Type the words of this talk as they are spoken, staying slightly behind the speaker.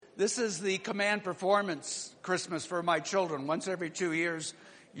This is the command performance Christmas for my children. Once every 2 years,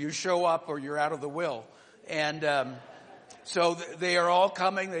 you show up or you're out of the will. And so they are all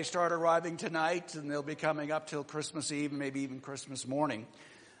coming. They start arriving tonight, and they'll be coming up till Christmas Eve, maybe even Christmas morning.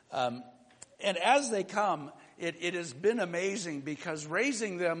 And as they come, it has been amazing because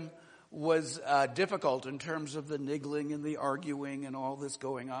raising them was difficult in terms of the niggling and the arguing and all this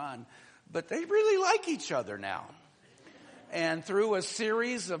going on. But they really like each other now. And through a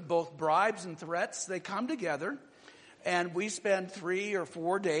series of both bribes and threats, they come together. And we spend 3 or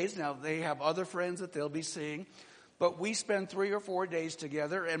 4 days. Now, they have other friends that they'll be seeing. But we spend 3 or 4 days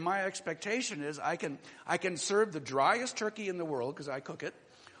together. And my expectation is I can serve the driest turkey in the world because I cook it.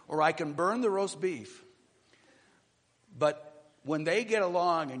 Or I can burn the roast beef. But when they get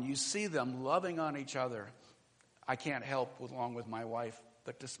along and you see them loving on each other, I can't help, along with my wife,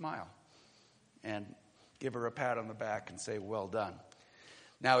 but to smile. And give her a pat on the back and say, well done.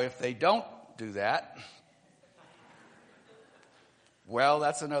 Now, if they don't do that, well,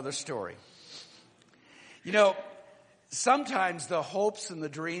 that's another story. You know, sometimes the hopes and the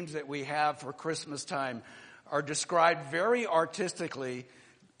dreams that we have for Christmas time are described very artistically,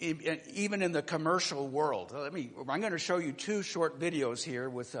 even in the commercial world. I'm going to show you 2 short videos here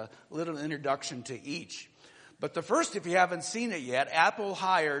with a little introduction to each. But the first, if you haven't seen it yet, Apple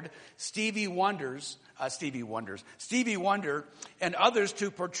hired Stevie Wonder and others to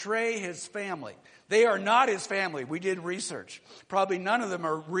portray his family. They are not his family. We did research. Probably none of them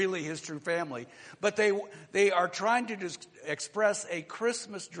are really his true family. But they are trying to just express a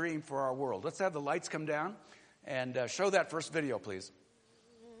Christmas dream for our world. Let's have the lights come down and show that first video, please.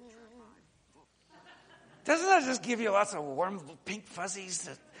 Doesn't that just give you lots of warm pink fuzzies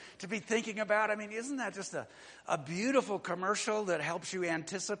to be thinking about? I mean, isn't that just a beautiful commercial that helps you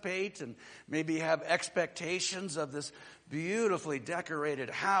anticipate and maybe have expectations of this beautifully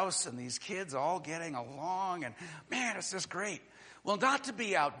decorated house and these kids all getting along, and man, it's just great. Well, not to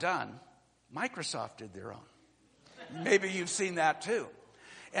be outdone, Microsoft did their own. Maybe you've seen that too.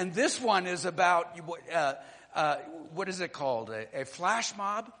 And this one is about, what is it called? A flash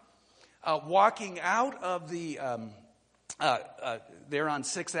mob? Walking out of the, they're on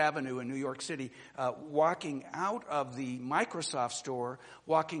 6th Avenue in New York City, walking out of the Microsoft store,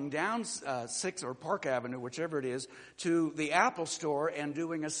 walking down 6th or Park Avenue, whichever it is, to the Apple store and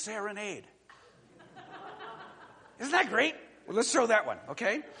doing a serenade. Isn't that great? Well, let's show that one,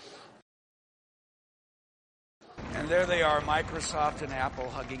 okay? And there they are, Microsoft and Apple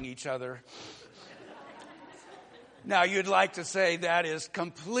hugging each other. Now, you'd like to say that is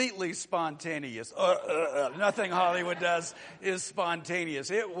completely spontaneous. Nothing Hollywood does is spontaneous.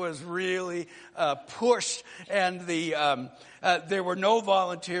 It was really pushed, and there were no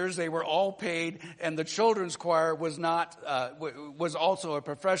volunteers. They were all paid, and the children's choir was also a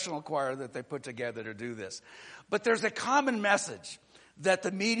professional choir that they put together to do this. But there's a common message that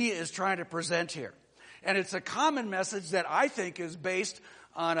the media is trying to present here, and it's a common message that I think is based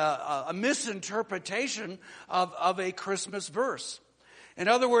on a misinterpretation of a Christmas verse. In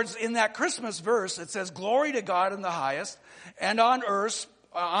other words, in that Christmas verse, it says, "Glory to God in the highest, and on earth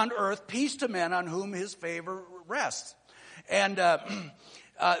peace to men on whom his favor rests." And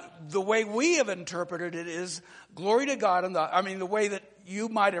the way we have interpreted it is, glory to God the way that you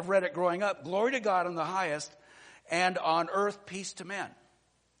might have read it growing up, glory to God in the highest, and on earth peace to men.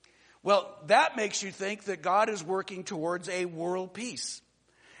 Well, that makes you think that God is working towards a world peace.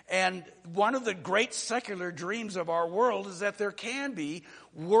 And one of the great secular dreams of our world is that there can be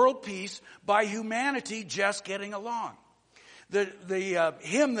world peace by humanity just getting along. The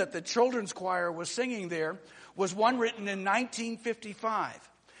hymn that the children's choir was singing there was one written in 1955.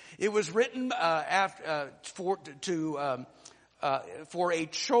 It was written for a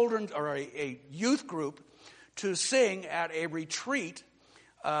children or a youth group to sing at a retreat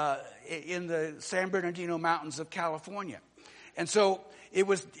in the San Bernardino Mountains of California. And so it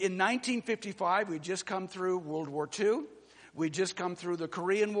was in 1955, we'd just come through World War II, we'd just come through the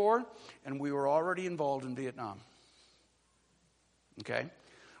Korean War, and we were already involved in Vietnam. Okay?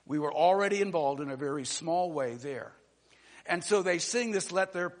 We were already involved in a very small way there. And so they sing this,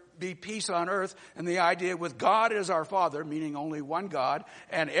 "Let there be peace on earth," and the idea with God as our Father, meaning only one God,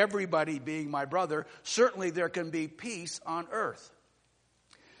 and everybody being my brother, certainly there can be peace on earth.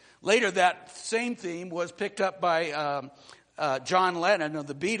 Later, that same theme was picked up by John Lennon of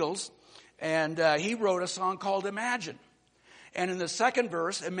the Beatles, and he wrote a song called "Imagine." And in the second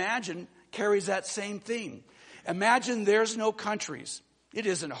verse, "Imagine" carries that same theme. Imagine there's no countries. It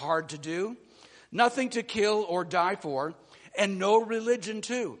isn't hard to do. Nothing to kill or die for, and no religion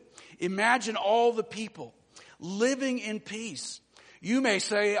too. Imagine all the people living in peace. You may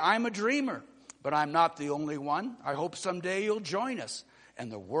say, I'm a dreamer, but I'm not the only one. I hope someday you'll join us,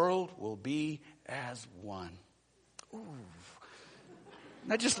 and the world will be as one. Ooh. Isn't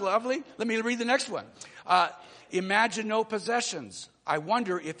that just lovely? Let me read the next one. Imagine no possessions. I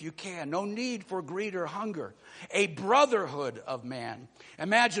wonder if you can. No need for greed or hunger. A brotherhood of man.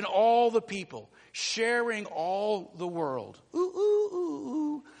 Imagine all the people sharing all the world. Ooh, ooh, ooh,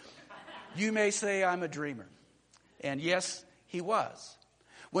 ooh. You may say I'm a dreamer. And yes, he was.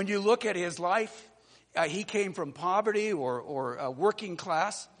 When you look at his life, he came from poverty or working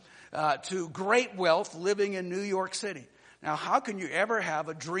class to great wealth living in New York City. Now, how can you ever have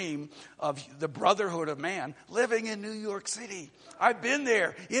a dream of the brotherhood of man living in New York City? I've been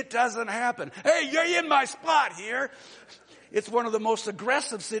there. It doesn't happen. Hey, you're in my spot here. It's one of the most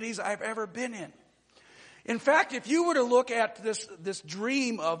aggressive cities I've ever been in. In fact, if you were to look at this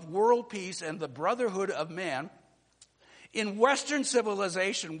dream of world peace and the brotherhood of man, in Western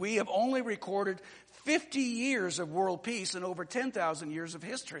civilization, we have only recorded 50 years of world peace and over 10,000 years of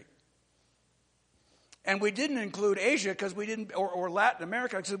history. And we didn't include Asia because we didn't, or Latin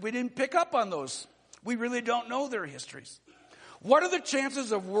America because we didn't pick up on those. We really don't know their histories. What are the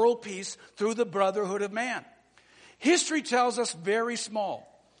chances of world peace through the brotherhood of man? History tells us very small.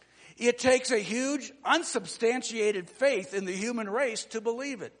 It takes a huge, unsubstantiated faith in the human race to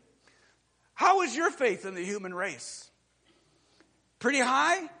believe it. How is your faith in the human race? Pretty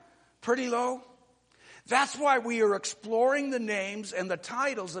high? Pretty low? That's why we are exploring the names and the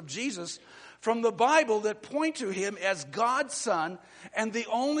titles of Jesus from the Bible that point to him as God's Son and the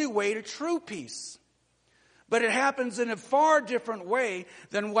only way to true peace. But it happens in a far different way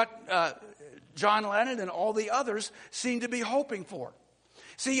than what John Lennon and all the others seem to be hoping for.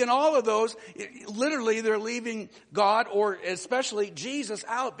 See, in all of those, literally they're leaving God, or especially Jesus,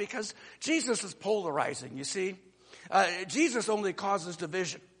 out because Jesus is polarizing, you see. Jesus only causes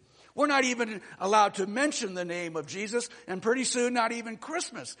division. We're not even allowed to mention the name of Jesus, and pretty soon not even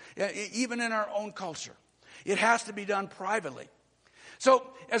Christmas, even in our own culture. It has to be done privately. So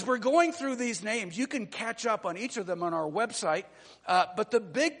as we're going through these names, you can catch up on each of them on our website. But the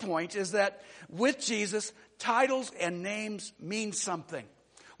big point is that with Jesus, titles and names mean something.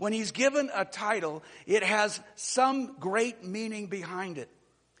 When he's given a title, it has some great meaning behind it.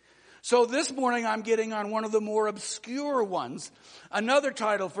 So this morning I'm getting on one of the more obscure ones. Another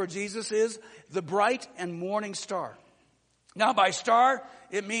title for Jesus is the bright and morning star. Now by star,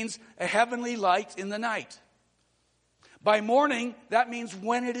 it means a heavenly light in the night. By morning, that means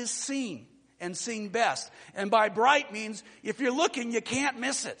when it is seen and seen best. And by bright means if you're looking, you can't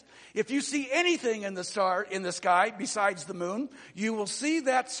miss it. If you see anything in the sky besides the moon, you will see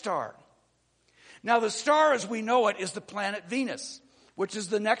that star. Now the star as we know it is the planet Venus, which is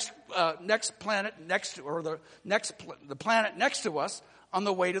the next planet the planet next to us on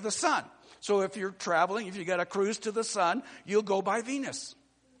the way to the sun. So if you're traveling, if you got a cruise to the sun, you'll go by Venus.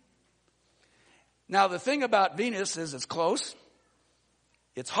 Now the thing about Venus is it's close,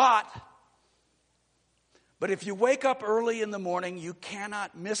 it's hot, but if you wake up early in the morning, you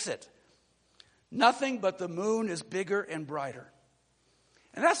cannot miss it. Nothing but the moon is bigger and brighter.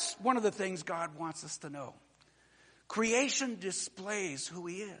 And that's one of the things God wants us to know. Creation displays who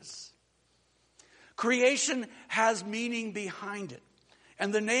he is. Creation has meaning behind it.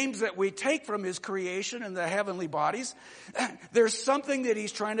 And the names that we take from his creation and the heavenly bodies, there's something that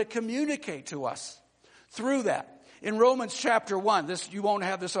he's trying to communicate to us through that. In Romans chapter 1, you won't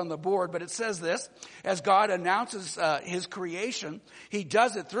have this on the board, but it says this: as God announces his creation, he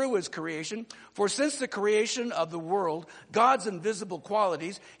does it through his creation. For since the creation of the world, God's invisible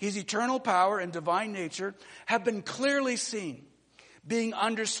qualities, his eternal power and divine nature, have been clearly seen, being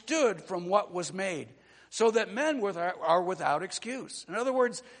understood from what was made, so that men are without excuse. In other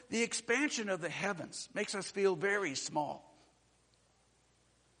words, the expansion of the heavens makes us feel very small.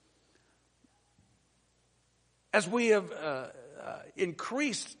 As we have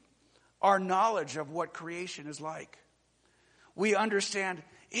increased our knowledge of what creation is like, we understand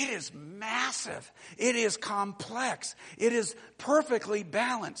it is massive. It is complex. It is perfectly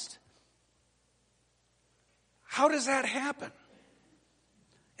balanced. How does that happen?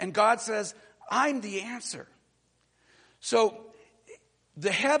 And God says, I'm the answer. So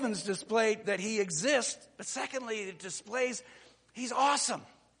the heavens display that he exists, but secondly, it displays he's awesome.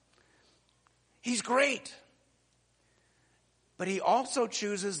 He's great. But he also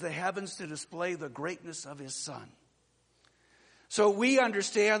chooses the heavens to display the greatness of his Son. So we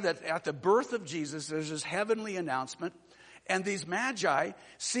understand that at the birth of Jesus, there's this heavenly announcement, and these magi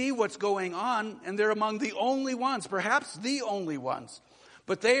see what's going on, and they're among the only ones, perhaps the only ones.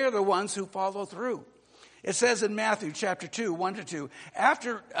 But they are the ones who follow through. It says in Matthew chapter 2, 1-2,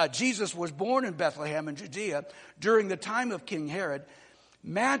 after Jesus was born in Bethlehem in Judea, during the time of King Herod,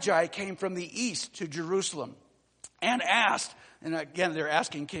 Magi came from the east to Jerusalem and asked, and again they're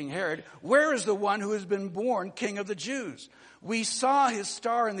asking King Herod, where is the one who has been born King of the Jews? We saw his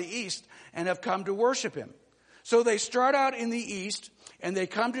star in the east and have come to worship him. So they start out in the east and they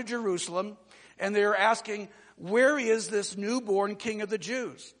come to Jerusalem and they're asking, where is this newborn King of the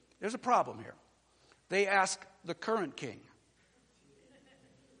Jews? There's a problem here. They ask the current king.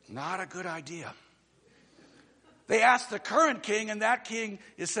 Not a good idea. They ask the current king, and that king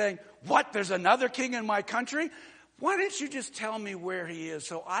is saying, what, there's another king in my country? Why don't you just tell me where he is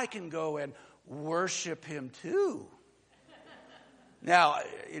so I can go and worship him too? Now,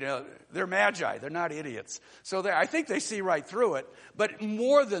 they're magi. They're not idiots. So I think they see right through it. But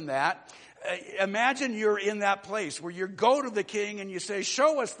more than that, imagine you're in that place where you go to the king and you say,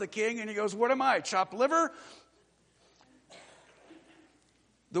 show us the king. And he goes, what am I, chopped liver?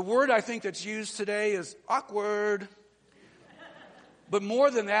 The word I think that's used today is awkward. But more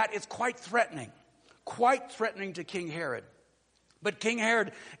than that, it's quite threatening to King Herod. But King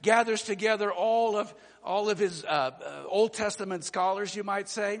Herod gathers together all of his Old Testament scholars, you might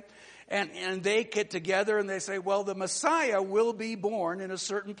say, and they get together and they say, well, the Messiah will be born in a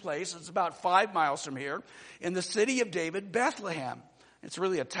certain place. It's about 5 miles from here, in the city of David, Bethlehem. It's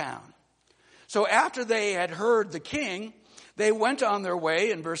really a town. So after they had heard the king, they went on their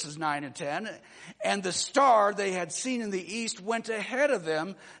way in verses 9 and 10, and the star they had seen in the east went ahead of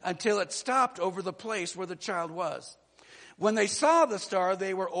them until it stopped over the place where the child was. When they saw the star,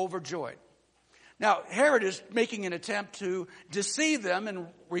 they were overjoyed. Now, Herod is making an attempt to deceive them and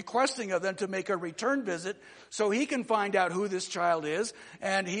requesting of them to make a return visit so he can find out who this child is,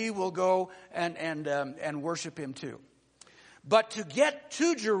 and he will go and worship him too. But to get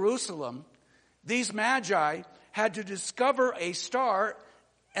to Jerusalem, these magi had to discover a star,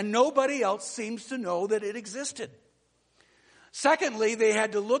 and nobody else seems to know that it existed. Secondly, they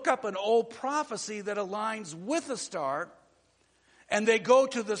had to look up an old prophecy that aligns with a star, and they go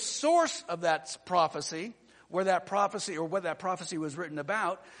to the source of that prophecy, where that prophecy or what that prophecy was written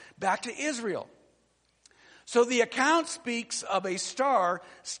about, back to Israel. So the account speaks of a star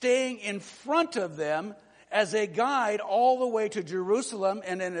staying in front of them as a guide all the way to Jerusalem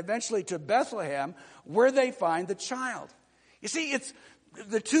and then eventually to Bethlehem, where they find the child. You see,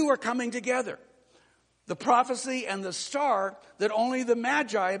 the two are coming together. The prophecy and the star that only the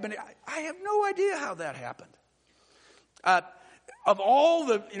Magi have been. I have no idea how that happened. Of all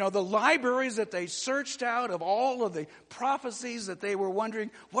the libraries that they searched out, of all of the prophecies that they were wondering,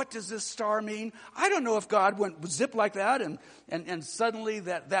 what does this star mean? I don't know if God went zip like that and suddenly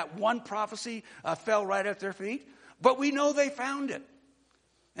that one prophecy fell right at their feet. But we know they found it.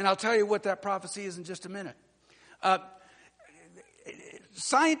 And I'll tell you what that prophecy is in just a minute.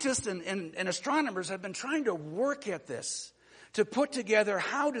 Scientists and astronomers have been trying to work at this, to put together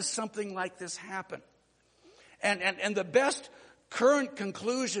how does something like this happen. And the best current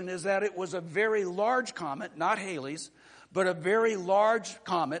conclusion is that it was a very large comet, not Halley's, but a very large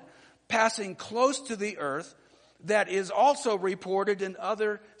comet passing close to the earth that is also reported in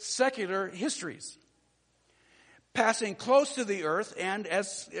other secular histories. Passing close to the earth and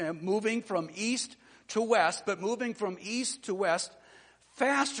as moving from east to west, but moving from east to west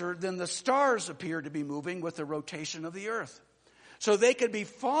faster than the stars appear to be moving with the rotation of the earth. So they could be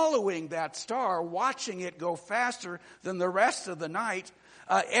following that star, watching it go faster than the rest of the night,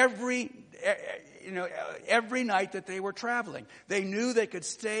 every night that they were traveling. They knew they could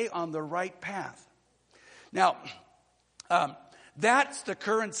stay on the right path. Now, that's the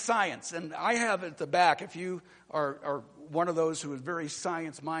current science. And I have at the back, if you are one of those who is very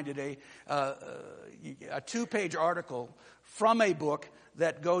science-minded, a 2-page article from a book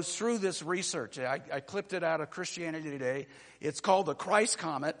that goes through this research. I clipped it out of Christianity Today. It's called The Christ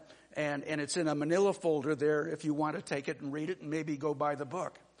Comet, and it's in a manila folder there if you want to take it and read it and maybe go buy the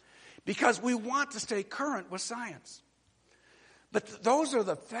book. Because we want to stay current with science. But those are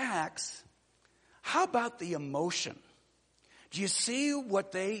the facts. How about the emotion? Do you see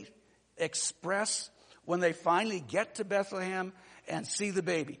what they express when they finally get to Bethlehem and see the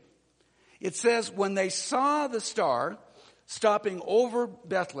baby? It says, when they saw the star stopping over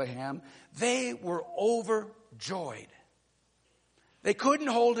Bethlehem, they were overjoyed. They couldn't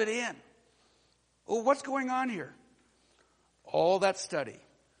hold it in. Well, what's going on here? All that study,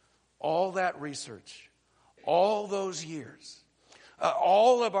 all that research, all those years,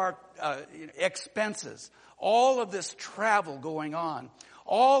 all of our expenses, all of this travel going on,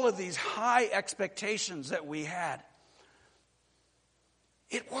 all of these high expectations that we had.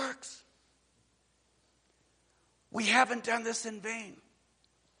 It works. We haven't done this in vain.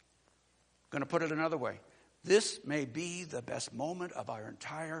 I'm going to put it another way. This may be the best moment of our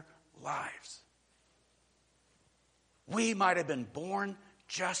entire lives. We might have been born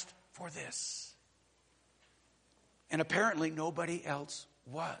just for this. And apparently nobody else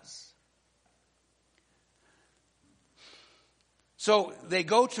was. So they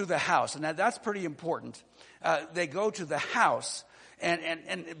go to the house, and that's pretty important. They go to the house,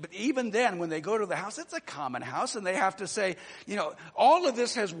 but even then, when they go to the house, it's a common house, and they have to say, all of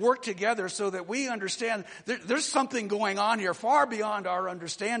this has worked together so that we understand there's something going on here far beyond our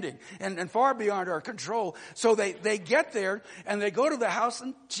understanding and far beyond our control. So they get there, and they go to the house,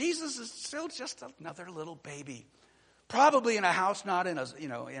 and Jesus is still just another little baby. Probably in a house, not in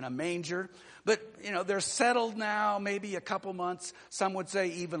a manger. But, they're settled now, maybe a couple months. Some would say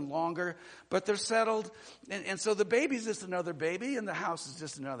even longer. But they're settled. And so the baby's just another baby, and the house is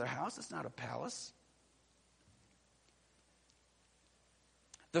just another house. It's not a palace.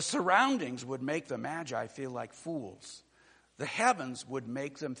 The surroundings would make the Magi feel like fools. The heavens would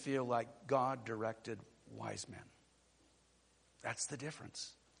make them feel like God-directed wise men. That's the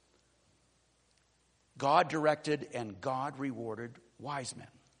difference. God directed and God rewarded wise men.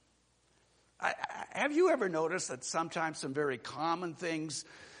 Have you ever noticed that sometimes some very common things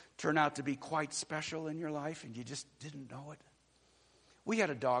turn out to be quite special in your life and you just didn't know it? We had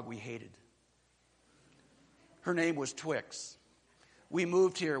a dog we hated. Her name was Twix. We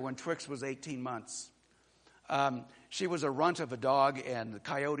moved here when Twix was 18 months. She was a runt of a dog, and the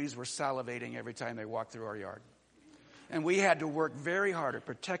coyotes were salivating every time they walked through our yard. And we had to work very hard at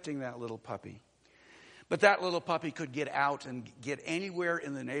protecting that little puppy. But that little puppy could get out and get anywhere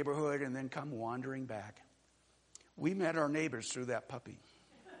in the neighborhood and then come wandering back. We met our neighbors through that puppy.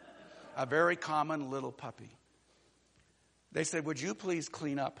 A very common little puppy. They said, "Would you please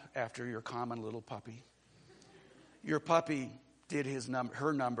clean up after your common little puppy? Your puppy did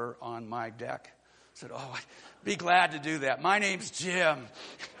her number on my deck." I said, "Oh, I'd be glad to do that. My name's Jim."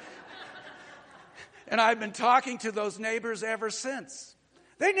 And I've been talking to those neighbors ever since.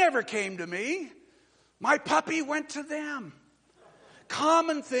 They never came to me. My puppy went to them.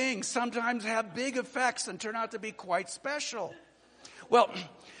 Common things sometimes have big effects and turn out to be quite special. Well,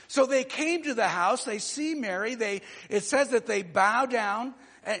 so they came to the house. They see Mary. It says that they bow down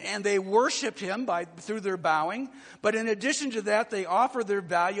and they worshiped him through their bowing. But in addition to that, they offer their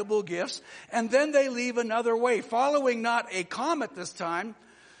valuable gifts. And then they leave another way, following not a comet this time,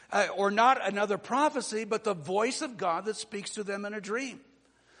 or not another prophecy, but the voice of God that speaks to them in a dream.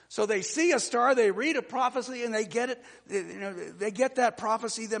 So they see a star, they read a prophecy, and they get it. They get that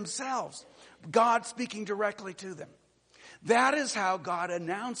prophecy themselves. God speaking directly to them. That is how God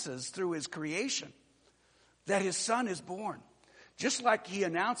announces through his creation that his son is born. Just like he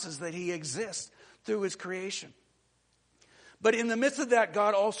announces that he exists through his creation. But in the midst of that,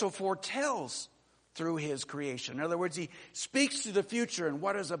 God also foretells through his creation. In other words, he speaks to the future and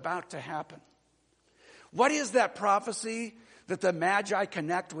what is about to happen. What is that prophecy that the Magi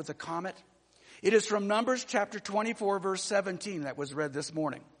connect with the comet? It is from Numbers chapter 24, verse 17 that was read this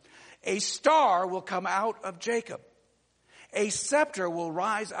morning. A star will come out of Jacob. A scepter will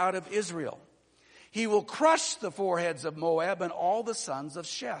rise out of Israel. He will crush the foreheads of Moab and all the sons of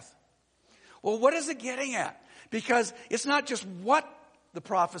Sheth. Well, what is it getting at? Because it's not just what the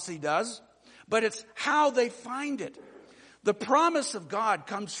prophecy does, but it's how they find it. The promise of God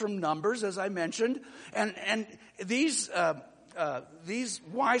comes from Numbers, as I mentioned, and these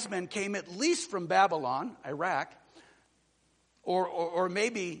wise men came at least from Babylon, Iraq, or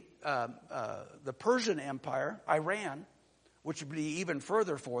maybe the Persian Empire, Iran, which would be even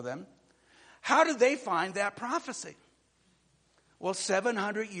further for them. How did they find that prophecy? Well,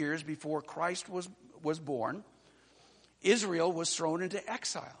 700 years before Christ was born, Israel was thrown into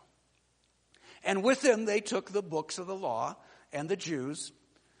exile. And with them they took the books of the law and the Jews,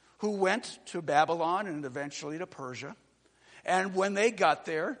 who went to Babylon and eventually to Persia. And when they got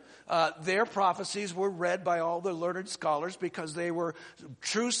there, their prophecies were read by all the learned scholars because they were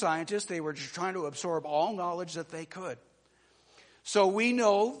true scientists. They were just trying to absorb all knowledge that they could. So we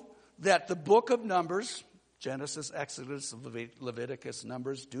know that the book of Numbers, Genesis, Exodus, Leviticus,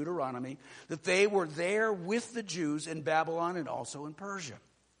 Numbers, Deuteronomy, that they were there with the Jews in Babylon and also in Persia.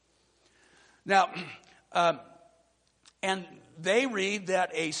 Now, and they read that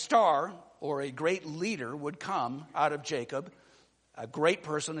a star or a great leader would come out of Jacob, a great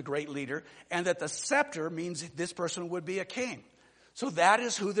person, a great leader, and that the scepter means this person would be a king. So that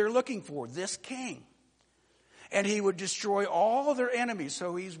is who they're looking for, this king. And he would destroy all their enemies,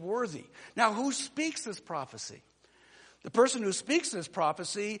 so he's worthy. Now, who speaks this prophecy? The person who speaks this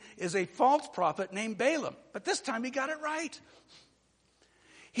prophecy is a false prophet named Balaam. But this time he got it right.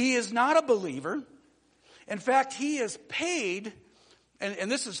 He is not a believer. In fact, he is paid,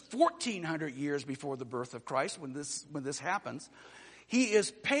 and this is 1,400 years before the birth of Christ when this happens. He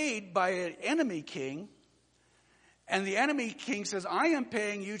is paid by an enemy king, and the enemy king says, I am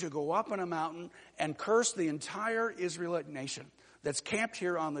paying you to go up on a mountain and curse the entire Israelite nation that's camped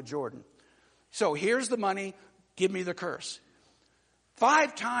here on the Jordan. So here's the money, give me the curse.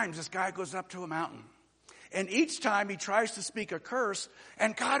 5 times this guy goes up to a mountain. And each time he tries to speak a curse,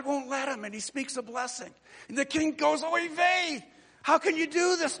 and God won't let him, and he speaks a blessing. And the king goes, oy vey, how can you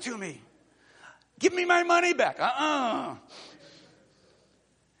do this to me? Give me my money back.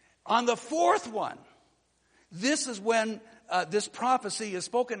 On the 4th one, this is when this prophecy is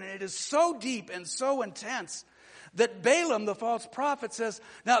spoken, and it is so deep and so intense that Balaam, the false prophet, says,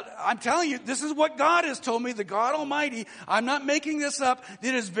 now, I'm telling you, this is what God has told me, the God Almighty. I'm not making this up.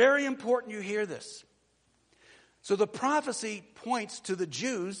 It is very important you hear this. So the prophecy points to the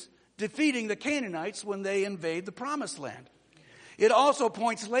Jews defeating the Canaanites when they invade the Promised Land. It also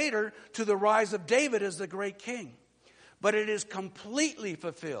points later to the rise of David as the great king. But it is completely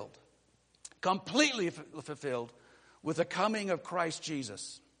fulfilled with the coming of Christ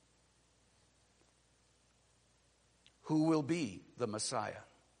Jesus, who will be the Messiah.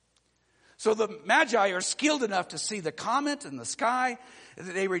 So the Magi are skilled enough to see the comet in the sky.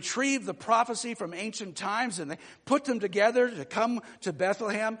 They retrieve the prophecy from ancient times and they put them together to come to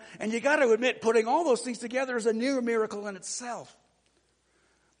Bethlehem. And you got to admit, putting all those things together is a near miracle in itself.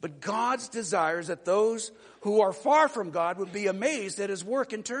 But God's desires that those who are far from God would be amazed at his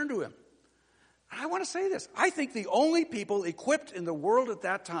work and turn to him. I want to say this. I think the only people equipped in the world at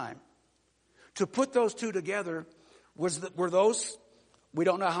that time to put those two together were those. We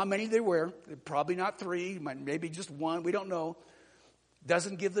don't know how many there were. Probably not 3, maybe just 1. We don't know.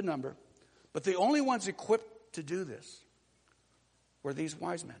 Doesn't give the number. But the only ones equipped to do this were these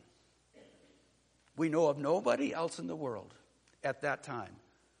wise men. We know of nobody else in the world at that time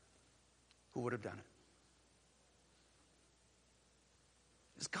who would have done it.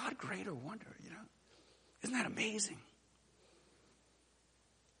 Is God great or wonder? Isn't that amazing?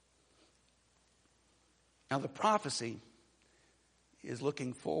 Now the prophecy is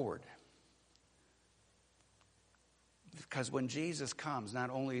looking forward. Because when Jesus comes,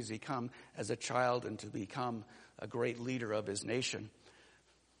 not only does he come as a child and to become a great leader of his nation,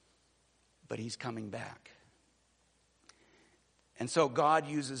 but he's coming back. And so God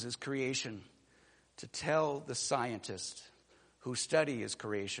uses his creation to tell the scientists who study his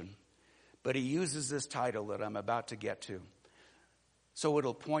creation, but he uses this title that I'm about to get to. So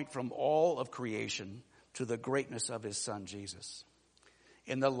it'll point from all of creation to the greatness of his son, Jesus.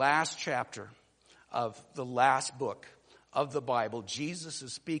 In the last chapter of the last book of the Bible, Jesus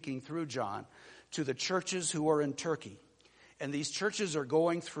is speaking through John to the churches who are in Turkey. And these churches are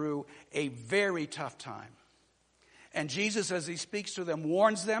going through a very tough time. And Jesus, as he speaks to them,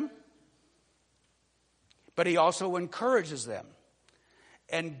 warns them, but he also encourages them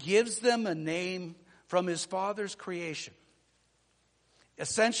and gives them a name from his Father's creation.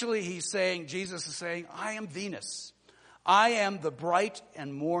 Essentially, Jesus is saying, I am Venus. I am the bright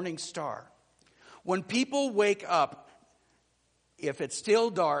and morning star. When people wake up, if it's still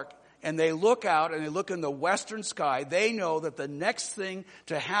dark, and they look out and they look in the western sky, they know that the next thing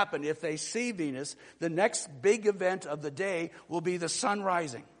to happen, if they see Venus, the next big event of the day will be the sun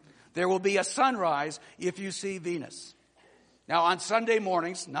rising. There will be a sunrise if you see Venus. Now on Sunday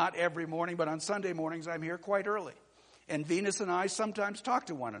mornings, not every morning, but on Sunday mornings, I'm here quite early. And Venus and I sometimes talk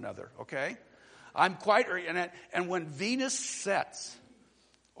to one another, okay? I'm quite early. And when Venus sets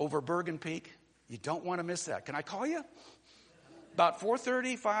over Bergen Peak, you don't want to miss that. Can I call you? About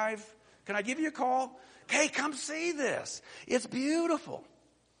 4:30, 5. Can I give you a call? Hey, come see this. It's beautiful.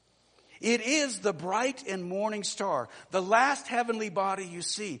 It is the bright and morning star, the last heavenly body you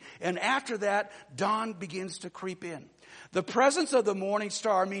see. And after that, dawn begins to creep in. The presence of the morning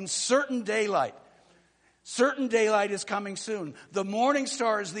star means certain daylight. Certain daylight is coming soon. The morning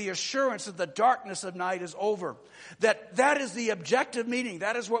star is the assurance that the darkness of night is over. That is the objective meaning.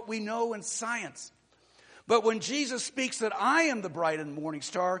 That is what we know in science. But when Jesus speaks that I am the bright and morning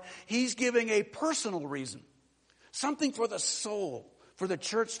star, he's giving a personal reason. Something for the soul, for the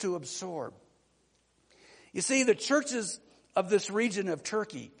church to absorb. You see, the churches of this region of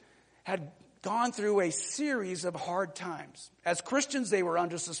Turkey had gone through a series of hard times. As Christians, they were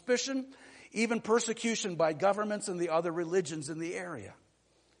under suspicion, even persecution by governments and the other religions in the area.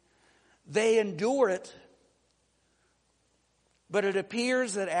 They endure it But it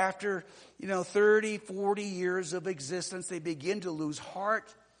appears that after, 30, 40 years of existence, they begin to lose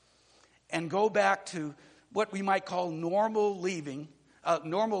heart and go back to what we might call normal living,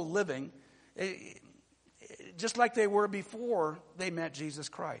 just like they were before they met Jesus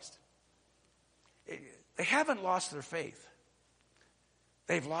Christ. They haven't lost their faith.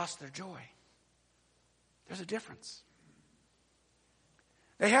 They've lost their joy. There's a difference.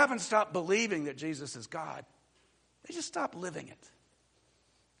 They haven't stopped believing that Jesus is God. They just stopped living it.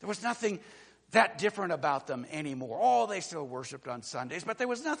 There was nothing that different about them anymore. Oh, they still worshiped on Sundays, but there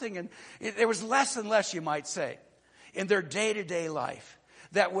was nothing, there was less and less, you might say, in their day-to-day life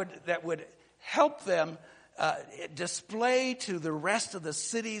that would help them display to the rest of the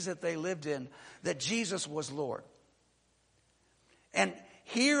cities that they lived in that Jesus was Lord. And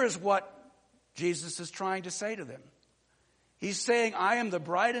here is what Jesus is trying to say to them. He's saying, I am the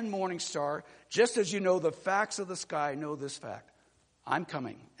bright and morning star, just as you know the facts of the sky, know this fact. I'm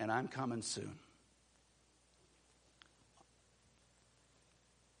coming, and I'm coming soon.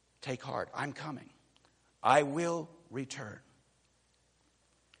 Take heart, I'm coming. I will return.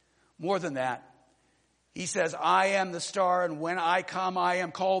 More than that, he says, I am the star, and when I come, I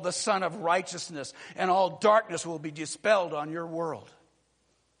am called the Son of Righteousness, and all darkness will be dispelled on your world.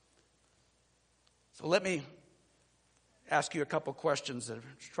 So let me ask you a couple questions that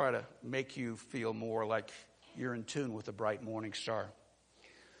try to make you feel more like you're in tune with the bright morning star.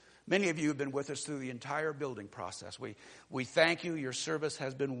 Many of you have been with us through the entire building process. We thank you. Your service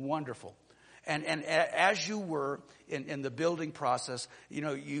has been wonderful. And as you were in the building process,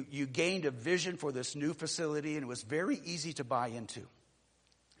 you gained a vision for this new facility, and it was very easy to buy into.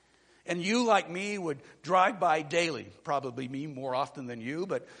 And you, like me, would drive by daily, probably me more often than you,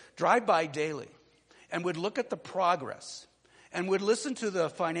 but drive by daily, and would look at the progress, and would listen to the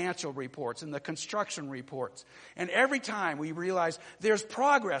financial reports and the construction reports. And every time we realize there's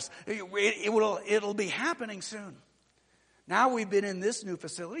progress, it'll be happening soon. Now we've been in this new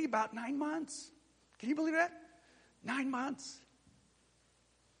facility about 9 months. Can you believe that? 9 months.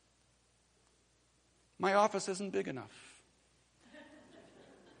 My office isn't big enough.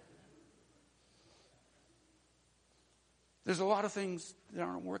 There's a lot of things that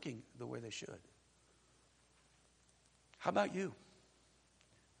aren't working the way they should. How about you?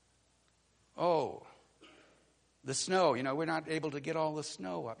 Oh, the snow. We're not able to get all the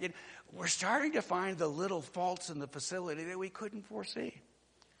snow up. We're starting to find the little faults in the facility that we couldn't foresee.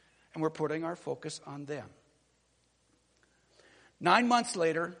 And we're putting our focus on them. 9 months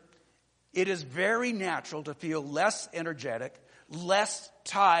later, it is very natural to feel less energetic, less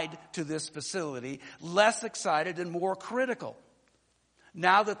tied to this facility, less excited, and more critical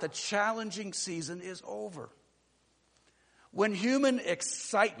now that the challenging season is over. When human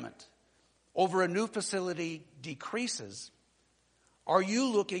excitement over a new facility decreases, are you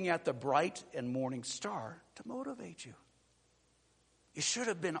looking at the bright and morning star to motivate you? It should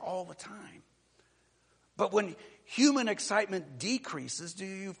have been all the time. But when human excitement decreases, do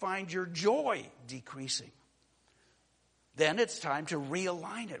you find your joy decreasing? Then it's time to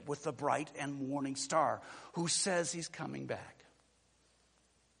realign it with the bright and morning star who says he's coming back.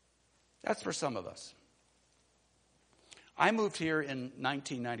 That's for some of us. I moved here in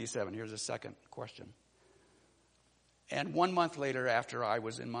 1997. Here's a second question. And 1 month later, after I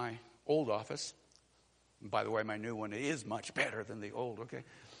was in my old office, and by the way, my new one is much better than the old, okay?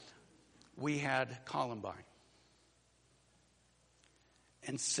 We had Columbine.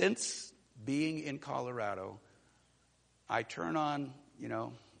 And since being in Colorado, I turn on,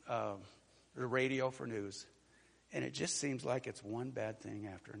 the radio for news, and it just seems like it's one bad thing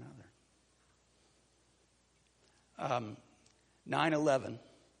after another. 9/11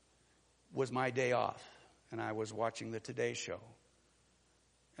 was my day off, and I was watching the Today Show,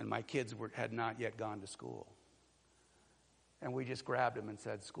 and my kids had not yet gone to school. And we just grabbed them and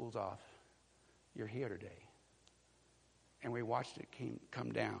said, school's off. You're here today. And we watched it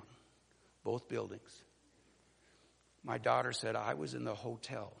come down, both buildings. My daughter said, I was in the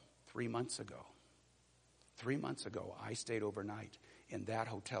hotel 3 months ago. 3 months ago, I stayed overnight in that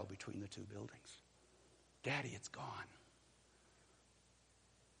hotel between the two buildings. Daddy, it's gone.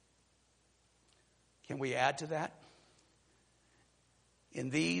 Can we add to that? In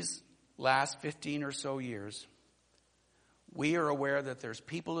these last 15 or so years, we are aware that there's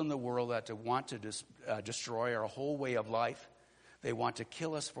people in the world that want to destroy our whole way of life. They want to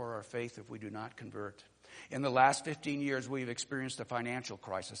kill us for our faith if we do not convert. In the last 15 years, we've experienced a financial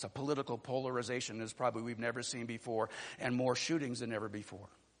crisis, a political polarization as probably we've never seen before, and more shootings than ever before.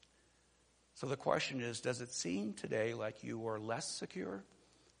 So the question is, does it seem today like you are less secure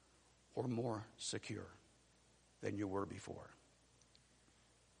or more secure than you were before?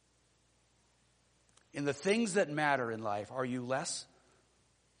 In the things that matter in life, are you less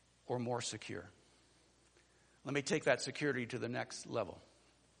or more secure? Let me take that security to the next level.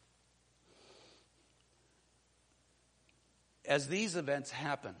 As these events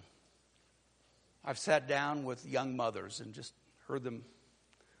happen, I've sat down with young mothers and just heard them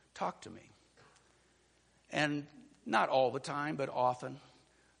talk to me. And not all the time, but often,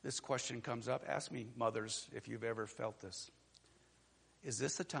 this question comes up. Ask me, mothers, if you've ever felt this. Is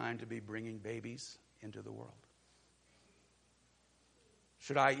this the time to be bringing babies into the world?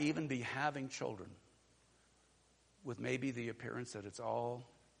 Should I even be having children with maybe the appearance that it's all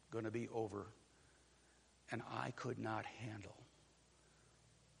going to be over and I could not handle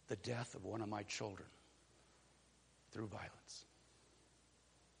the death of one of my children through violence?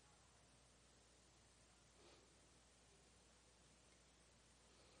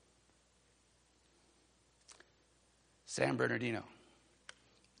 San Bernardino,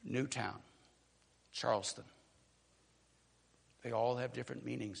 Newtown, Charleston. They all have different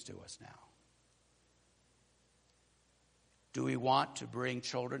meanings to us now. Do we want to bring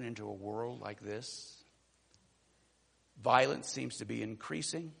children into a world like this? Violence seems to be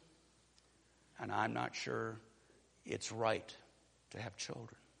increasing, and I'm not sure it's right to have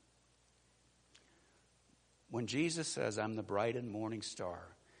children. When Jesus says, I'm the bright and morning star,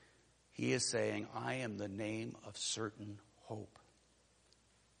 he is saying, I am the name of certain hope.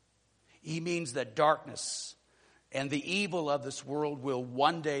 He means that darkness and the evil of this world will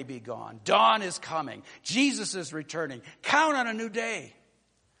one day be gone. Dawn is coming. Jesus is returning. Count on a new day.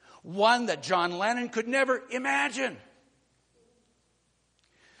 One that John Lennon could never imagine.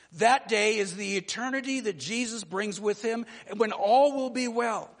 That day is the eternity that Jesus brings with him, and when all will be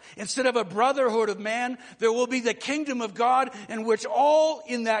well. Instead of a brotherhood of man, there will be the kingdom of God, in which all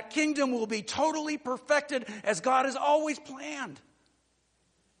in that kingdom will be totally perfected as God has always planned.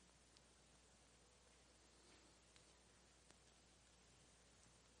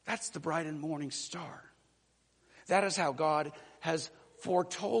 That's the bright and morning star. That is how God has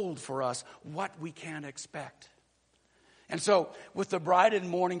foretold for us what we can expect. And so, with the bright and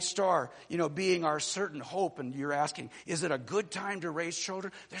morning star, being our certain hope, and you're asking, is it a good time to raise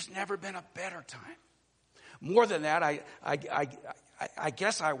children? There's never been a better time. More than that, I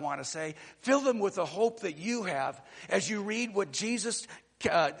guess I want to say, fill them with the hope that you have as you read what Jesus,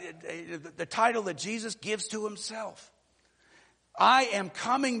 the title that Jesus gives to himself. I am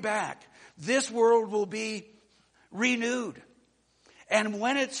coming back. This world will be renewed. And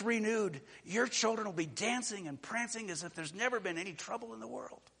when it's renewed, your children will be dancing and prancing as if there's never been any trouble in the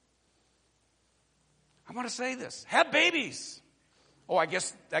world. I want to say this. Have babies. Oh, I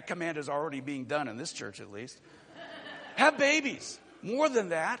guess that command is already being done in this church at least. Have babies. More than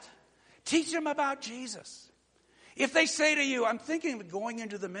that, teach them about Jesus. If they say to you, I'm thinking of going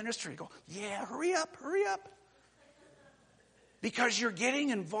into the ministry, go, yeah, hurry up. Because you're getting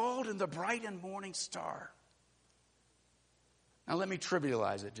involved in the bright and morning star. Now let me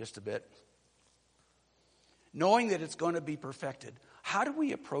trivialize it just a bit. Knowing that it's going to be perfected, how do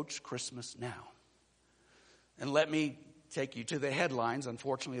we approach Christmas now? And let me take you to the headlines,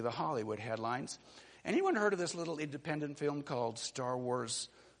 unfortunately the Hollywood headlines. Anyone heard of this little independent film called Star Wars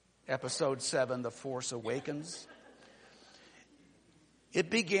Episode 7, The Force Awakens?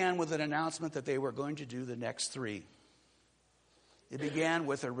 It began with an announcement that they were going to do the next 3. It began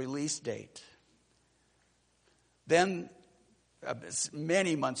with a release date. Then,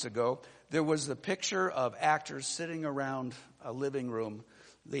 many months ago, there was the picture of actors sitting around a living room,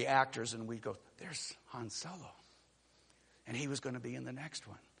 the actors, and we'd go, there's Han Solo. And he was going to be in the next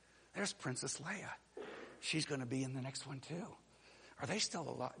one. There's Princess Leia. She's going to be in the next one too. Are they still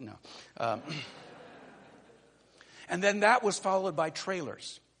alive? No. And then that was followed by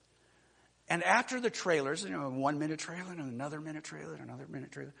trailers. And after the trailers, a 1-minute trailer and another minute trailer and another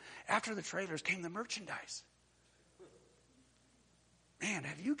minute trailer. After the trailers came the merchandise. Man,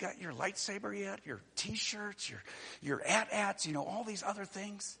 have you got your lightsaber yet? Your T-shirts, your at-ats, all these other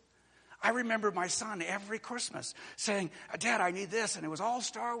things. I remember my son every Christmas saying, Dad, I need this. And it was all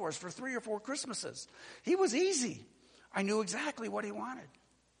Star Wars for 3 or 4 Christmases. He was easy. I knew exactly what he wanted.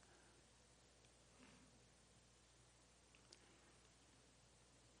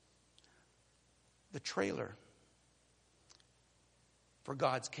 The trailer for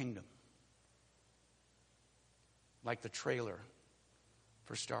God's kingdom, like the trailer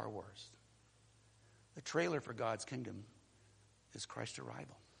for Star Wars. The trailer for God's kingdom is Christ's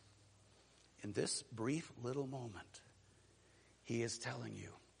arrival. In this brief little moment, he is telling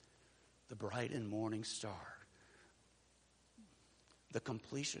you, the bright and morning star, the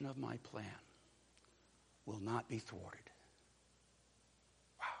completion of my plan will not be thwarted.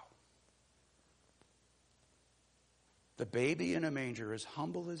 Wow. The baby in a manger, as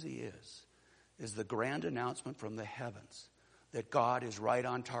humble as he is the grand announcement from the heavens that God is right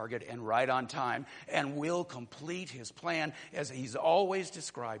on target and right on time and will complete his plan as he's always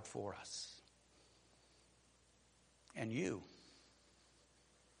described for us. And you're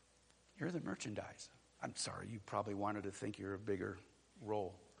the merchandise. I'm sorry, you probably wanted to think you're a bigger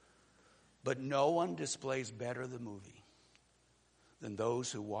role. But no one displays better the movie than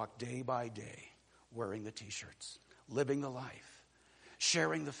those who walk day by day wearing the t-shirts, living the life,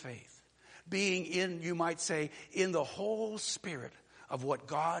 sharing the faith, being in, you might say, in the whole spirit of what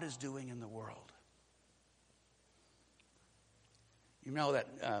God is doing in the world. You know that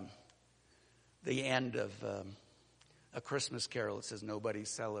the end of A Christmas Carol, it says nobody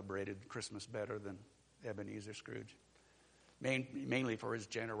celebrated Christmas better than Ebenezer Scrooge. Mainly for his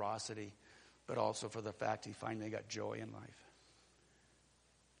generosity, but also for the fact he finally got joy in life.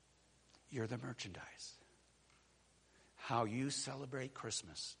 You're the merchandise. How you celebrate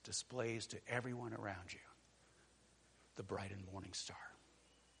Christmas displays to everyone around you the bright and morning star.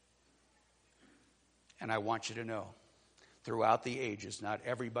 And I want you to know, throughout the ages, not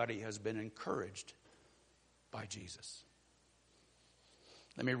everybody has been encouraged by Jesus.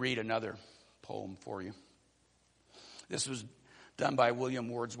 Let me read another poem for you. This was done by William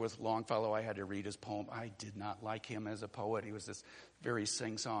Wordsworth Longfellow. I had to read his poem. I did not like him as a poet. He was this very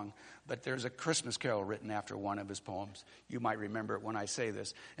sing-song. But there's a Christmas carol written after one of his poems. You might remember it when I say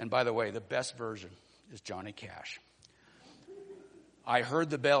this. And by the way, the best version is Johnny Cash. I heard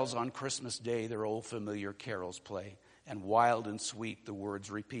the bells on Christmas Day, their old familiar carols play, and wild and sweet the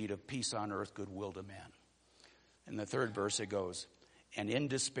words repeat of peace on earth, goodwill to man. In the third verse it goes, and in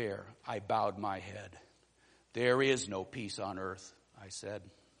despair I bowed my head. There is no peace on earth, I said,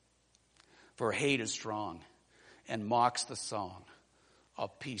 for hate is strong and mocks the song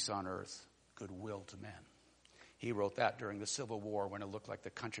of peace on earth, goodwill to men. He wrote that during the Civil War when it looked like the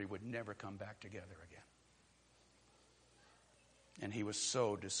country would never come back together again. And he was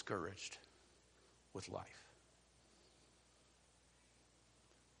so discouraged with life.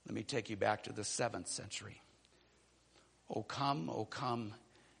 Let me take you back to the 7th century. O come,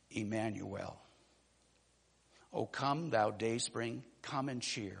 Emmanuel. O come, thou dayspring, come and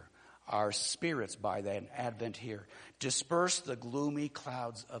cheer our spirits by thine advent here. Disperse the gloomy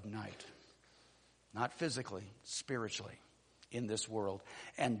clouds of night, not physically, spiritually, in this world,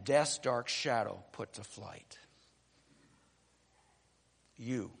 and death's dark shadow put to flight.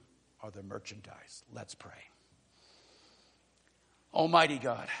 You are the merchandise. Let's pray. Almighty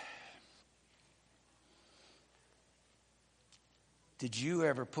God, did you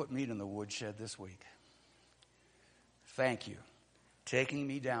ever put meat in the woodshed this week? Thank you. Taking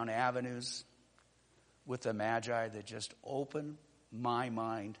me down avenues with the Magi that just open my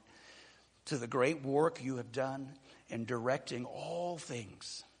mind to the great work you have done in directing all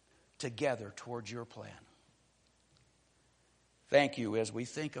things together towards your plan. Thank you as we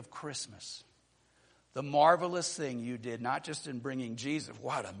think of Christmas, the marvelous thing you did, not just in bringing Jesus,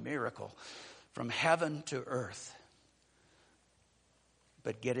 what a miracle, from heaven to earth,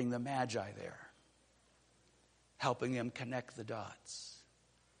 but getting the Magi there, helping them connect the dots,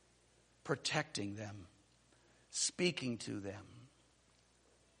 protecting them, speaking to them.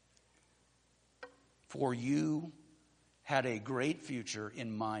 For you had a great future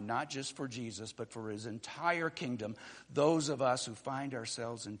in mind, not just for Jesus, but for his entire kingdom. Those of us who find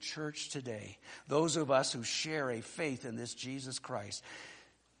ourselves in church today, those of us who share a faith in this Jesus Christ,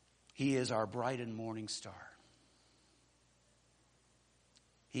 he is our bright and morning star.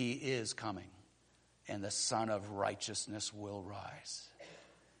 He is coming, and the Son of Righteousness will rise.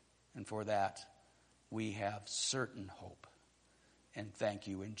 And for that, we have certain hope. And thank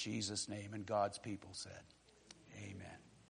you in Jesus' name. And God's people said, amen.